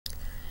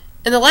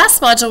In the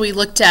last module, we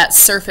looked at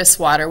surface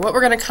water. What we're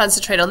going to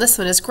concentrate on this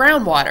one is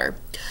groundwater.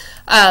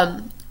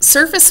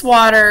 Surface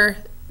water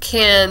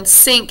can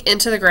sink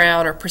into the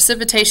ground, or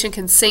precipitation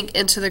can sink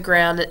into the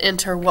ground and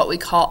enter what we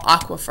call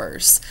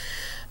aquifers.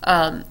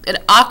 An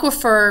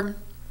aquifer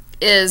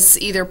is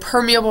either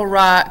permeable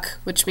rock,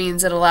 which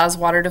means it allows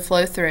water to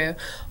flow through,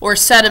 or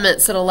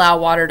sediments that allow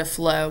water to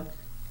flow.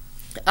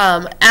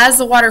 As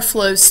the water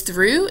flows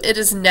through, it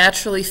is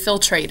naturally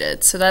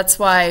filtrated. So that's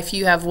why if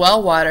you have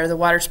well water, the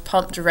water's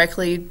pumped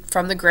directly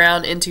from the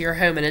ground into your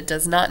home and it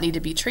does not need to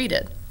be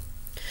treated.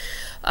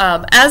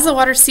 As the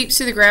water seeps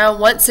through the ground,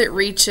 once it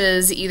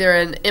reaches either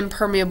an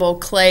impermeable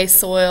clay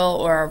soil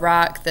or a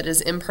rock that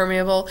is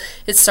impermeable,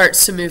 it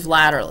starts to move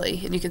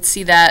laterally. And you can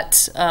see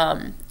that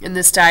in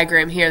this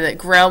diagram here, that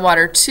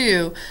groundwater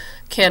too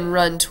can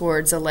run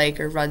towards a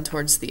lake or run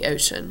towards the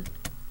ocean.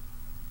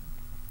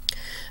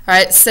 All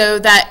right, so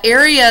that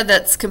area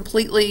that's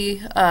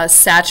completely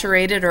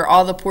saturated, or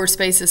all the pore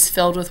space is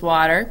filled with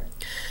water,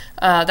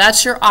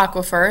 that's your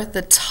aquifer.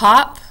 The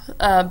top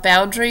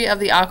boundary of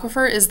the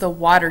aquifer is the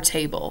water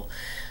table.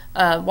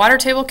 Water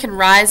table can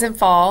rise and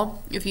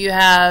fall. If you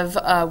have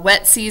a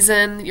wet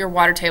season, your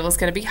water table is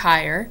going to be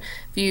higher.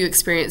 If you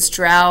experience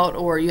drought,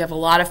 or you have a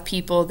lot of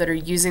people that are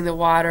using the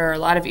water, or a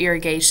lot of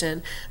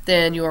irrigation,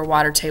 then your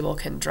water table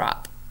can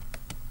drop.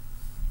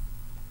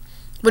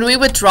 When we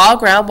withdraw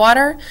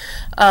groundwater,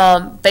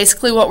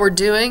 basically what we're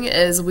doing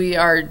is we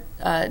are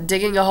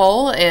digging a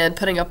hole and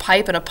putting a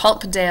pipe and a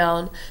pump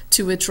down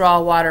to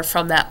withdraw water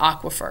from that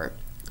aquifer.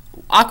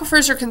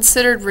 Aquifers are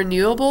considered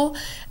renewable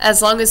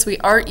as long as we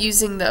aren't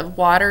using the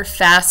water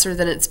faster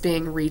than it's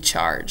being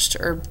recharged,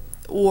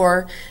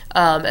 or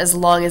as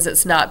long as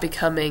it's not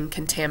becoming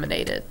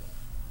contaminated.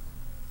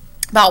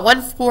 About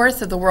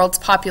 1/4 of the world's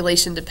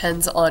population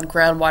depends on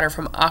groundwater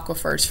from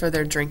aquifers for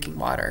their drinking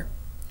water.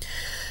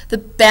 The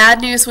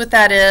bad news with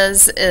that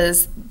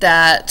is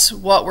that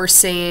what we're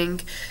seeing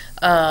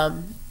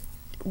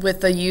with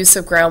the use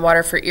of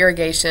groundwater for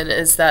irrigation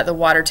is that the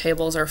water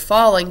tables are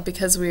falling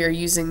because we are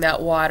using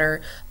that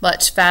water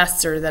much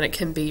faster than it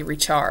can be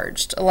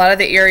recharged. A lot of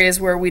the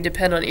areas where we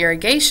depend on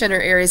irrigation are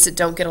areas that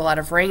don't get a lot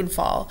of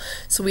rainfall,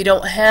 so we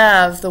don't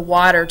have the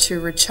water to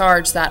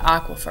recharge that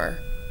aquifer.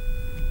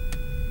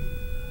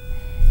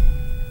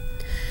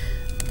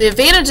 The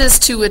advantages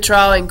to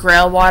withdrawing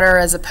groundwater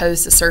as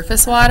opposed to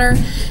surface water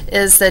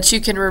is that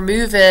you can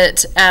remove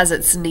it as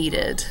it's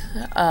needed.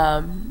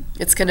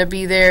 It's going to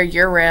be there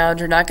year-round.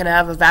 You're not going to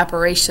have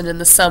evaporation in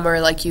the summer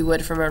like you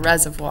would from a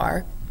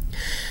reservoir.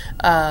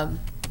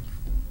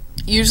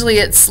 Usually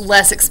it's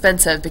less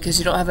expensive because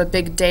you don't have a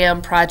big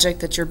dam project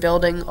that you're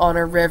building on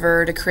a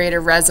river to create a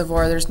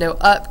reservoir. There's no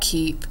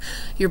upkeep.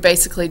 You're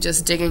basically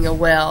just digging a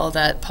well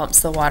that pumps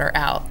the water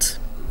out.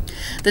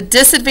 The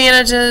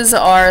disadvantages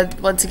are,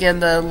 once again,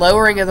 the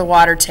lowering of the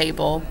water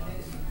table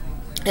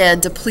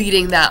and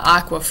depleting that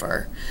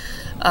aquifer.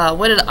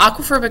 When an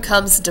aquifer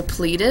becomes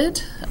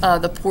depleted,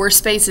 the pore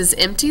space is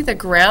empty, the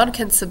ground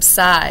can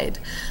subside.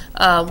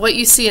 What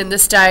you see in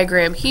this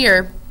diagram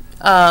here,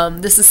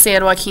 this is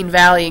San Joaquin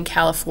Valley in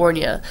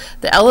California.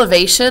 The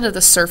elevation of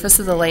the surface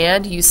of the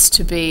land used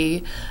to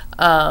be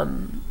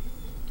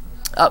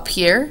up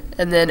here,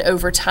 and then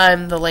over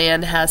time the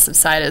land has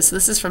subsided. So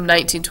this is from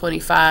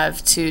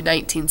 1925 to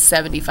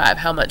 1975,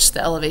 how much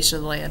the elevation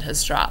of the land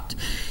has dropped.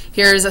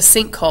 Here is a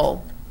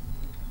sinkhole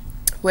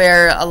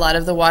where a lot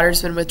of the water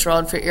has been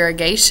withdrawn for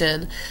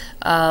irrigation,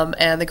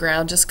 and the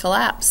ground just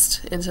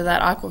collapsed into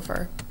that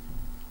aquifer.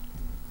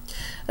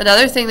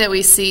 Another thing that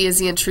we see is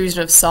the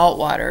intrusion of salt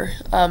water.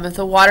 If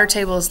the water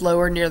table is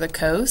lower near the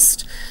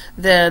coast,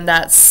 then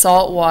that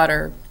salt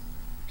water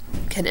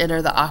can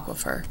enter the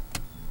aquifer.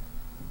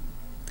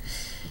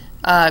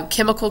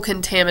 Chemical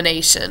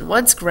contamination.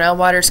 Once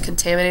groundwater is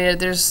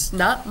contaminated, there's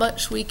not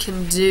much we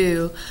can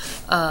do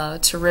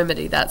to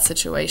remedy that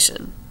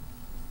situation.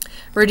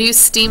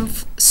 Reduced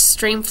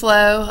stream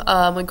flow.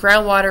 When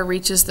groundwater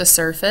reaches the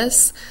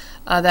surface,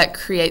 that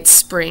creates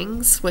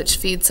springs, which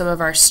feed some of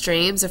our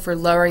streams. If we're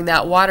lowering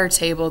that water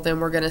table, then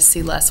we're going to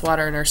see less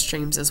water in our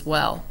streams as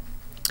well.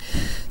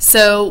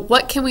 So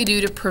what can we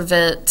do to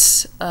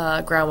prevent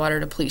groundwater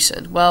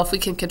depletion? Well, if we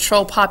can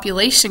control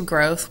population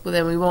growth, well,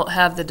 then we won't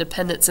have the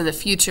dependence in the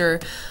future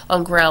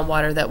on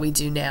groundwater that we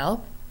do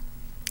now.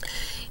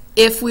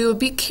 If we would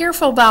be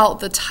careful about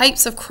the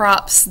types of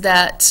crops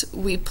that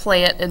we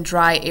plant in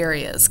dry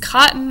areas.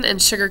 Cotton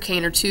and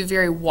sugarcane are two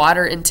very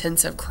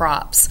water-intensive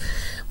crops,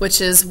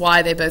 which is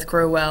why they both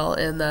grow well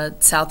in the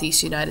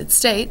southeast United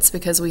States,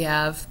 because we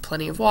have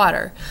plenty of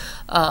water.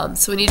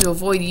 So we need to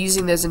avoid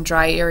using those in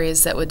dry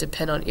areas that would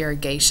depend on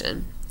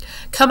irrigation.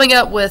 Coming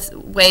up with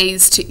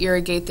ways to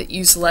irrigate that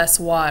use less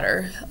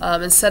water.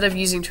 Instead of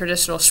using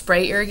traditional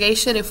spray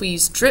irrigation, if we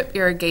use drip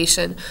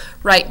irrigation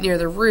right near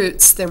the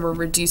roots, then we're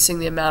reducing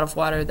the amount of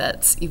water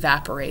that's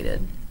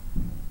evaporated.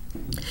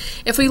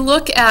 If we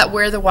look at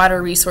where the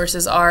water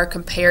resources are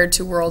compared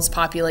to world's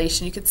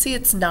population, you can see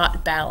it's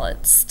not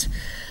balanced.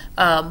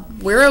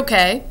 We're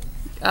okay.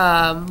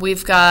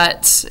 We've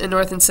got, in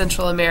North and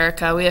Central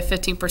America, we have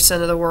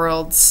 15% of the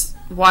world's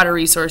water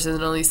resources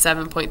and only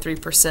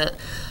 7.3%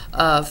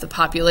 of the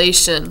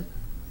population.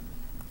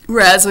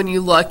 Whereas when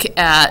you look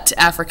at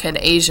Africa and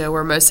Asia,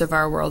 where most of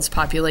our world's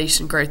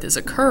population growth is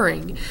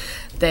occurring,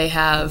 they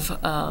have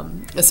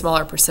a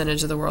smaller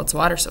percentage of the world's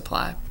water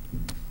supply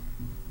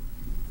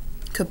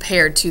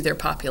compared to their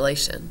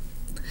population.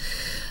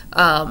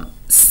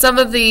 Some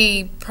of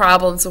the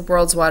problems of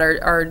world's water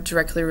are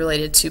directly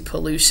related to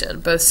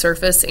pollution, both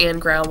surface and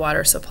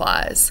groundwater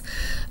supplies.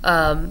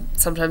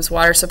 Sometimes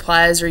water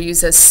supplies are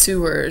used as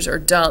sewers or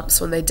dumps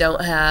when they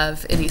don't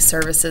have any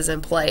services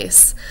in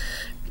place.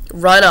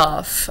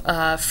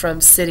 Runoff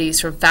from cities,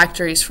 from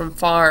factories, from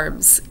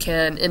farms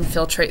can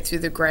infiltrate through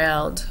the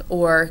ground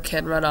or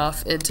can run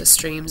off into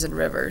streams and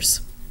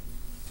rivers.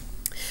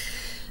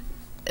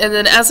 And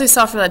then, as we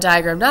saw from that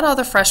diagram, not all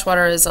the fresh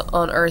water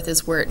on Earth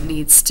is where it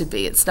needs to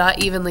be. It's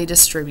not evenly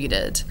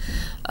distributed.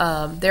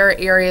 There are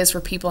areas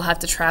where people have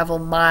to travel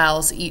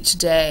miles each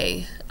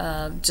day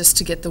just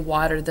to get the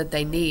water that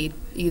they need,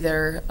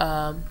 either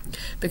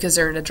because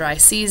they're in a dry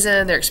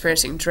season, they're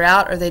experiencing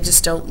drought, or they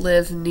just don't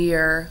live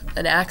near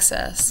an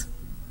access.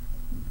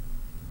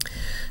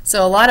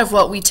 So a lot of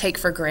what we take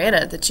for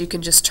granted, that you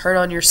can just turn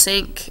on your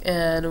sink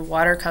and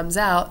water comes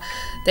out,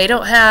 they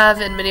don't have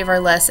in many of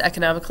our less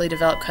economically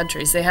developed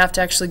countries. They have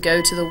to actually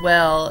go to the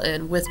well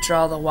and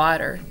withdraw the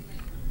water.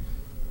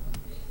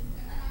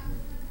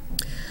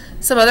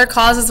 Some other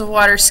causes of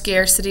water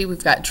scarcity,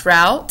 we've got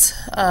drought,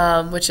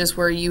 which is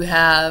where you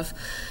have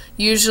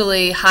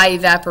usually high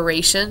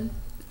evaporation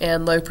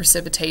and low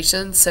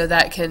precipitation, so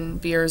that can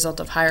be a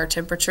result of higher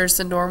temperatures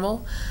than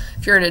normal.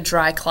 If you're in a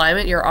dry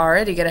climate, you're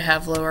already going to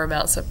have lower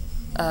amounts of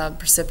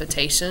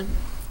precipitation.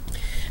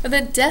 And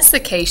then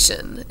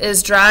desiccation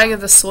is drying of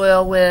the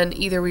soil when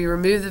either we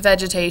remove the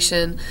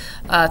vegetation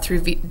through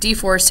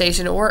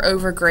deforestation or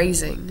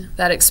overgrazing.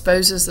 That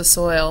exposes the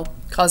soil,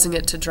 causing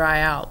it to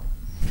dry out.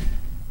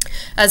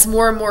 As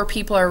more and more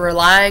people are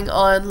relying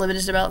on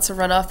limited amounts of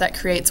runoff, that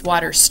creates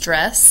water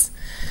stress.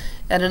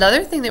 And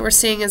another thing that we're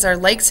seeing is our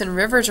lakes and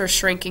rivers are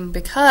shrinking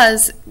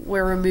because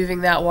we're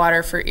removing that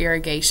water for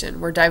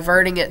irrigation. We're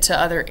diverting it to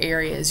other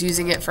areas,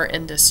 using it for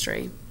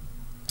industry.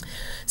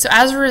 So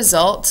as a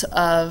result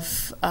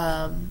of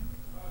our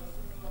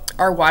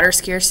water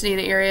scarcity in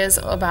areas,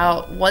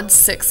 about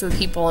 1/6 of the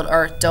people on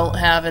Earth don't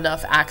have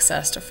enough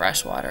access to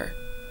fresh water.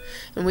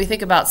 When we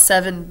think about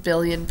 7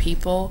 billion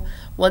people,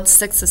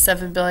 1/6 of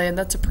 7 billion,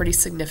 that's a pretty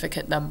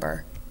significant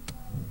number.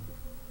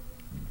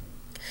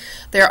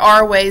 There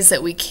are ways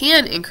that we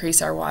can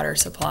increase our water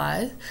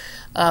supply.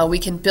 We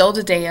can build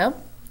a dam.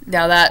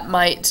 Now that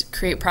might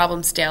create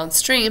problems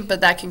downstream,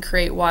 but that can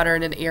create water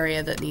in an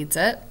area that needs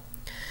it.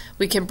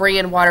 We can bring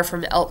in water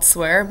from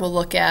elsewhere. We'll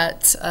look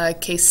at a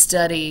case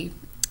study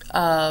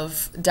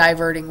of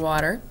diverting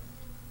water.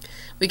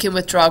 We can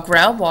withdraw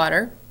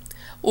groundwater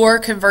or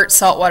convert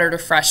salt water to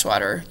fresh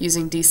water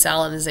using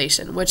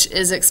desalinization, which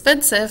is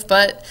expensive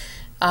but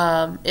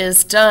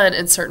is done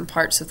in certain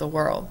parts of the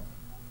world.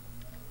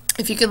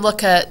 If you can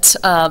look at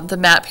the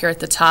map here at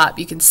the top,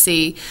 you can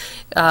see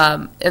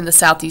in the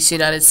southeast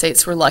United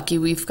States, we're lucky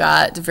we've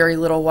got very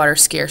little water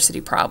scarcity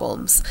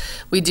problems.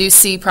 We do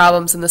see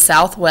problems in the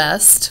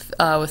southwest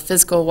with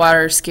physical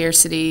water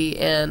scarcity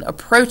and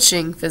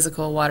approaching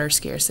physical water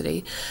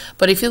scarcity.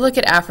 But if you look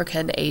at Africa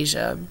and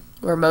Asia,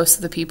 where most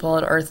of the people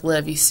on Earth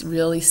live, you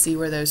really see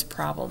where those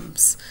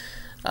problems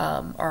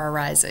are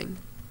arising.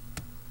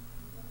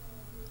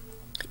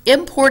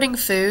 Importing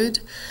food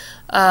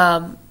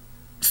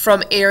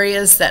from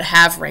areas that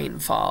have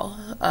rainfall.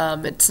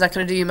 It's not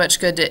going to do you much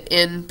good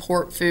to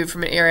import food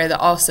from an area that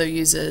also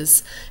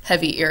uses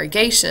heavy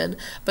irrigation,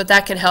 but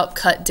that can help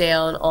cut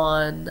down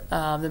on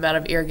the amount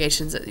of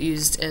irrigation that's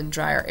used in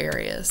drier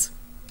areas.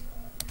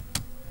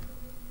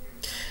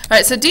 All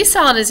right, so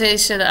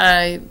desalinization,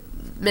 I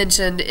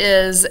mentioned,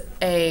 is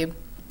a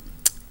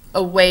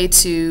way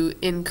to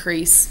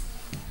increase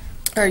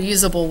our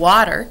usable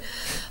water.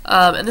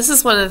 And this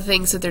is one of the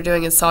things that they're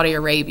doing in Saudi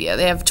Arabia.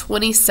 They have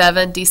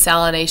 27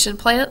 desalination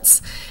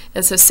plants,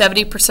 and so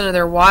 70% of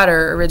their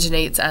water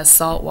originates as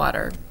salt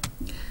water.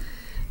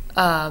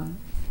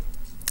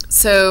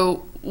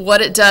 So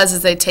what it does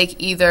is they take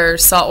either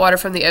salt water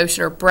from the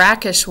ocean or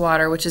brackish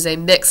water, which is a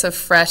mix of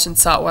fresh and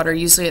salt water,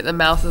 usually at the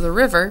mouth of the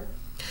river,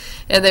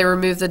 and they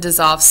remove the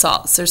dissolved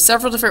salts. There's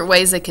several different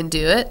ways they can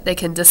do it. They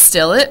can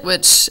distill it,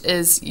 which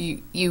is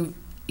you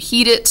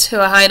heat it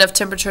to a high enough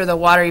temperature the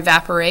water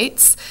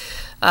evaporates.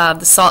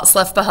 The salt's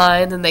left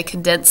behind, and they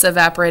condense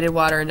evaporated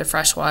water into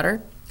fresh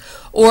water.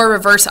 Or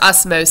reverse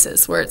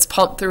osmosis, where it's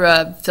pumped through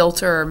a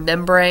filter or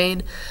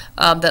membrane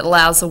that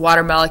allows the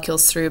water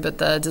molecules through, but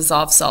the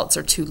dissolved salts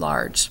are too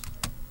large.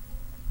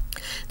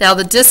 Now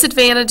the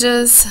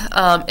disadvantages,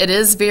 it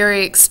is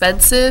very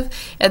expensive,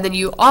 and then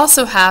you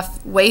also have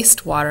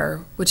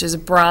wastewater, which is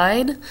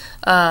brine,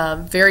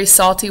 very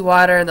salty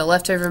water, and the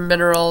leftover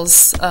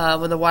minerals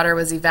when the water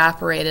was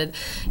evaporated.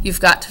 You've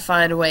got to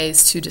find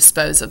ways to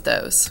dispose of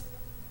those.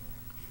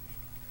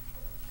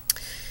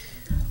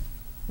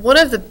 One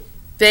of the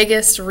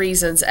biggest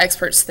reasons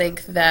experts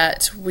think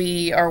that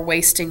we are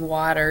wasting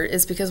water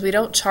is because we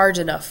don't charge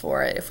enough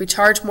for it. If we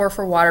charge more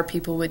for water,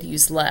 people would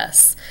use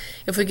less.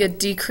 If we could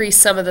decrease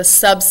some of the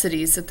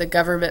subsidies that the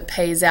government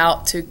pays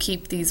out to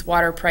keep these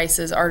water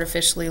prices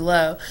artificially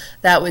low,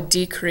 that would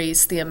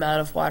decrease the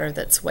amount of water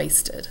that's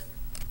wasted.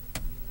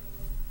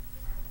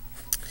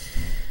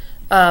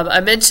 I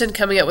mentioned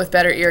coming up with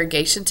better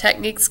irrigation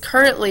techniques.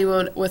 Currently,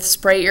 with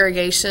spray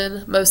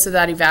irrigation, most of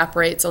that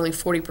evaporates. Only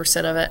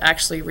 40% of it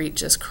actually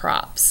reaches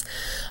crops.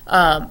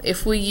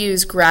 If we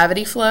use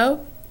gravity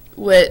flow,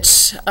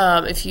 which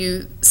if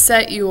you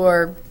set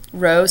your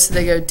rows so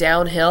they go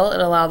downhill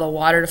and allow the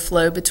water to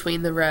flow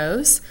between the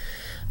rows,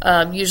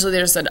 usually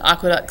there's an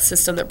aqueduct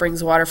system that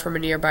brings water from a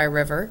nearby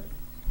river.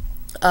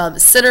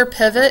 Center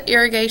pivot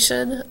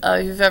irrigation.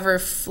 If you've ever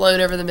flown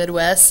over the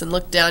Midwest and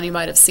looked down, you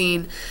might have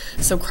seen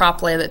some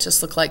cropland that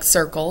just look like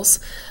circles.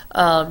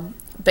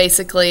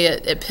 Basically,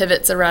 it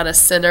pivots around a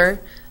center.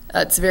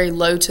 It's very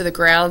low to the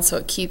ground, so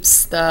it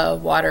keeps the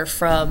water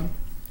from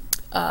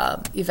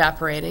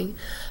evaporating.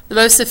 The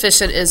most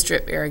efficient is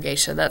drip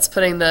irrigation. That's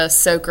putting the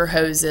soaker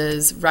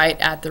hoses right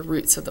at the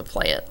roots of the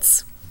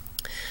plants.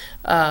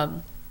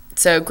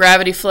 So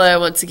gravity flow,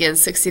 once again,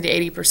 60 to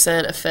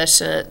 80%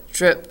 efficient.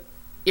 Drip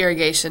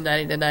irrigation,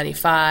 90 to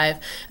 95.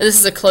 And this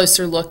is a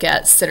closer look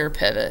at center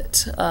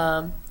pivot,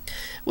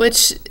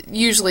 which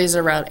usually is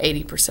around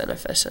 80%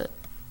 efficient.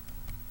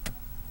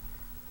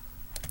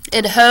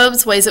 In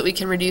homes, ways that we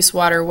can reduce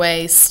water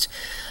waste.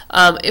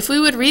 If we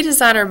would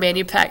redesign our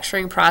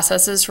manufacturing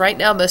processes, right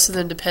now most of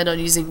them depend on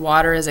using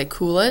water as a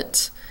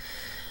coolant.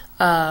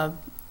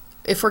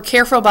 If we're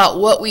careful about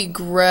what we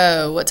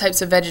grow, what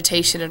types of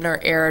vegetation in our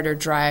arid or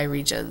dry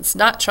regions,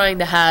 not trying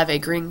to have a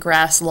green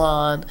grass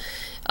lawn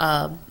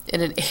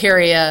in an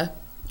area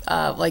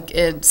like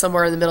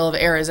somewhere in the middle of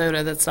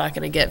Arizona that's not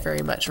going to get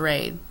very much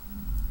rain.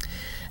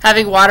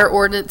 Having water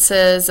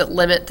ordinances that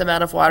limit the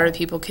amount of water that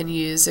people can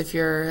use if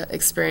you're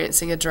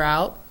experiencing a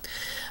drought.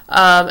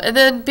 And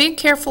then being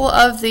careful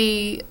of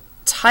the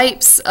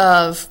types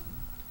of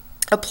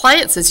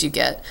appliances you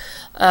get.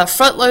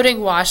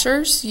 Front-loading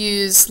washers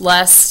use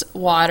less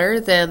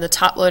water than the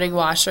top-loading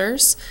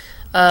washers.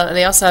 And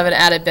they also have an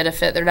added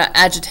benefit. They're not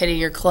agitating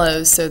your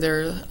clothes, so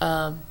they're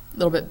a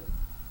little bit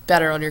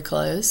better on your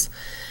clothes.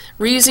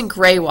 Reusing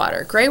gray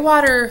water. Gray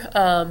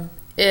water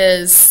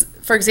is,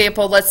 for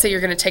example, let's say you're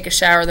going to take a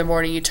shower in the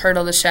morning, you turn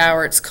on the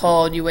shower, it's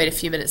cold, you wait a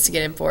few minutes to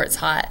get in before it's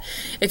hot.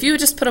 If you would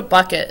just put a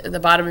bucket in the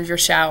bottom of your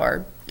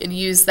shower and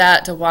use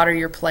that to water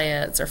your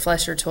plants or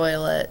flush your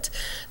toilet,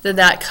 then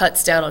that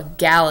cuts down on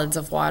gallons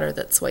of water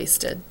that's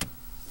wasted.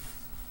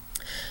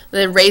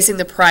 Then raising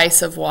the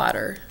price of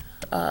water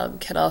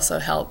can also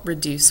help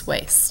reduce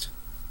waste.